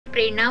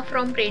Prerna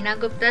from Prerna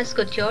Gupta's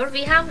Couture.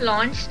 We have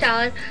launched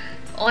our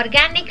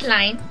organic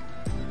line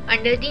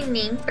under the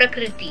name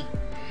Prakriti,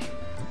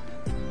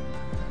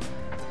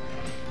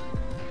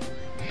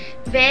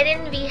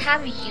 wherein we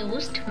have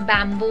used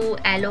bamboo,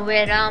 aloe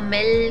vera,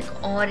 milk,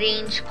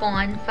 orange,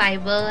 corn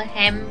fiber,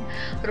 hemp,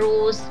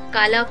 rose,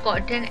 color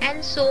cotton,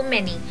 and so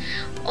many.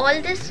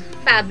 All these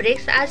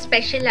fabrics are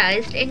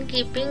specialized in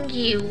keeping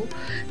you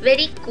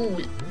very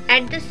cool.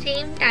 At the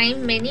same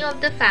time, many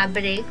of the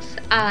fabrics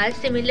are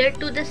similar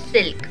to the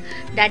silk,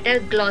 that are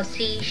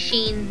glossy,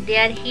 sheen, they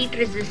are heat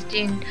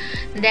resistant,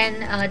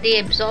 then they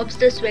absorb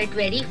the sweat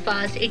very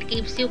fast, it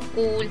keeps you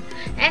cool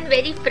and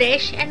very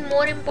fresh, and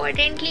more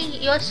importantly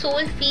your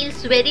soul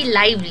feels very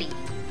lively.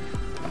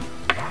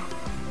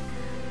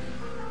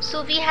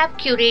 So we have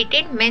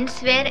curated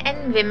menswear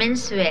and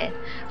women's wear.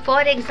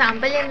 For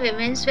example, in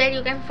women's wear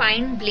you can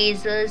find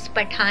blazers,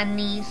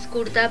 pathanis,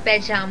 kurta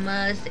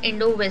pajamas,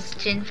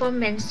 Indo-Western for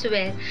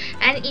menswear,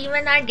 and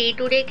even our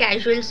day-to-day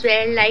casuals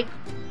wear like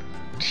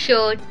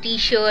shirt,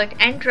 t-shirt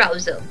and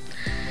trouser.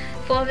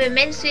 For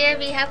women's wear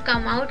we have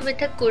come out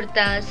with a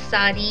kurtas,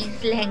 saris,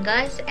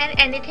 lehengas, and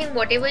anything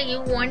whatever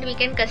you want we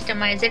can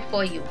customize it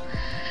for you.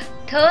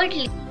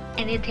 Thirdly,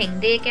 anything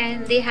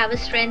they have a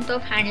strength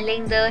of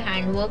handling the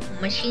handwork,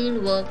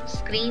 machine work,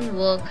 screen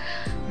work,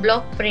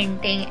 block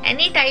printing,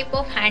 any type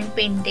of hand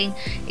painting.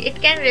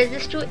 It can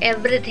resist to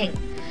everything,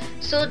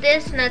 so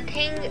there's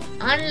nothing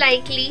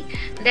unlikely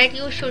that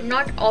you should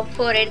not opt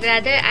for it.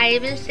 Rather, I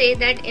will say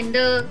that in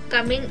the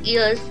coming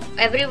years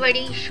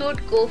everybody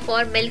should go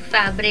for milk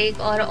fabric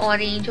or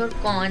orange or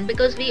corn,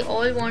 because we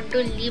all want to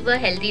live a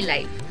healthy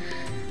life.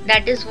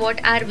 That is what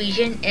our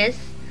vision is,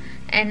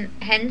 and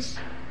hence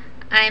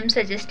I am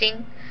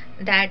suggesting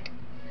that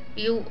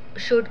you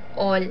should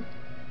all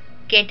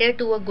cater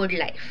to a good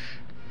life.